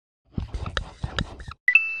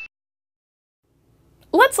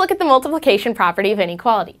Let's look at the multiplication property of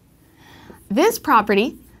inequality. This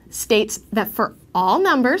property states that for all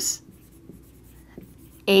numbers,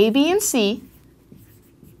 a, b, and c,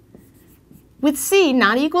 with c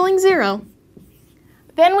not equaling 0,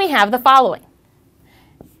 then we have the following.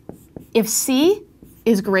 If c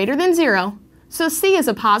is greater than 0, so c is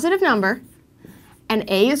a positive number, and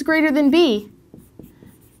a is greater than b,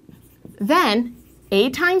 then a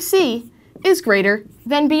times c is greater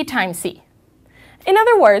than b times c. In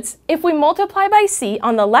other words, if we multiply by c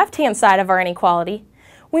on the left-hand side of our inequality,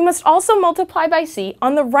 we must also multiply by c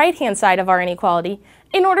on the right-hand side of our inequality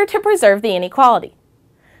in order to preserve the inequality.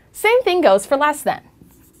 Same thing goes for less than.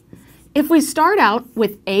 If we start out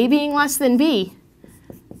with a being less than b,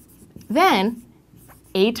 then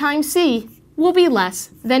a times c will be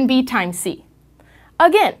less than b times c.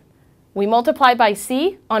 Again, we multiply by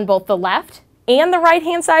c on both the left and the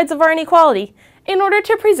right-hand sides of our inequality in order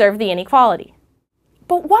to preserve the inequality.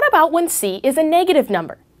 But what about when c is a negative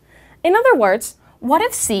number? In other words, what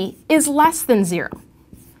if c is less than 0?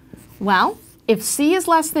 Well, if c is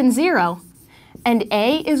less than 0 and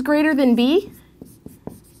a is greater than b,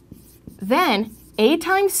 then a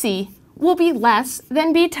times c will be less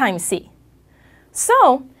than b times c.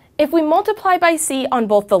 So, if we multiply by c on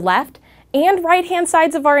both the left and right-hand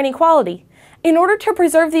sides of our inequality, in order to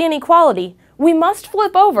preserve the inequality, we must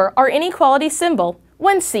flip over our inequality symbol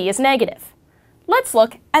when c is negative. Let's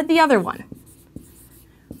look at the other one.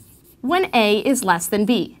 When a is less than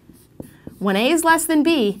b. When a is less than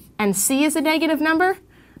b and c is a negative number,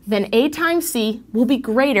 then a times c will be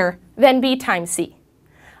greater than b times c.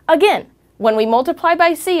 Again, when we multiply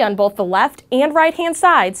by c on both the left and right-hand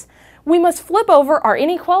sides, we must flip over our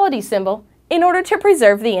inequality symbol in order to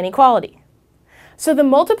preserve the inequality. So the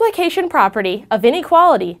multiplication property of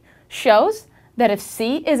inequality shows that if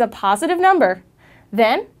c is a positive number,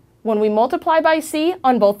 then when we multiply by c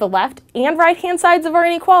on both the left and right-hand sides of our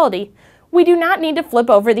inequality, we do not need to flip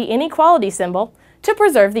over the inequality symbol to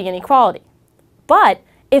preserve the inequality. But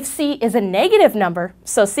if c is a negative number,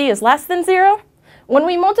 so c is less than 0, when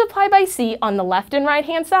we multiply by c on the left and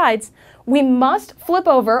right-hand sides, we must flip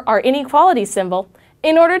over our inequality symbol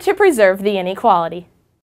in order to preserve the inequality.